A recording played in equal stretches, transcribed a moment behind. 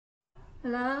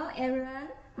Hello everyone,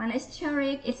 my name is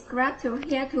Cherry. It's glad to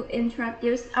here to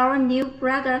introduce our new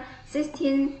brother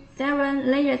 16/7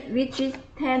 layers which is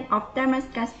 10 of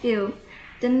Damascus steel.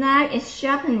 The knife is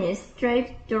sharpness,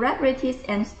 strength, durability,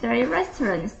 and sturdy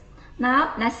resistance.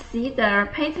 Now let's see the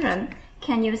pattern.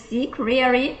 Can you see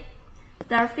clearly?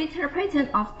 The feature pattern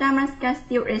of Damascus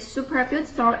steel is super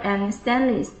beautiful and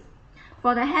stainless.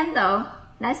 For the handle,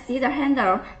 let's see the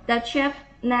handle. The chef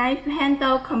knife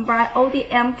handle combines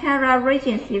ODM camera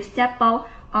regions with staple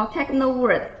or techno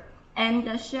wood, and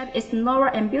the shape is lower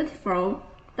and beautiful.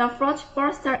 The front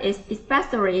bolster is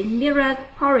especially mirror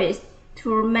polished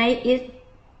to make it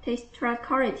texture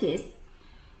qualities.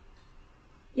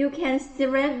 You can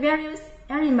select various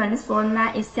elements for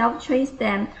knife itself, choose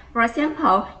them. For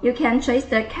example, you can choose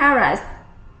the colors.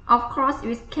 Of course,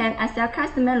 you can accept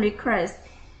customer requests.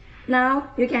 Now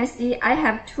you can see I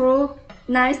have two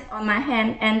knives on my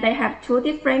hand and they have two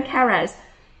different colors.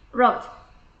 Look,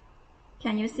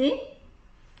 can you see?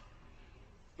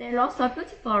 They look so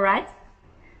beautiful, right?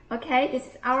 Okay, this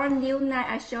is our new knife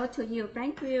I showed to you.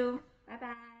 Thank you. Bye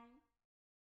bye.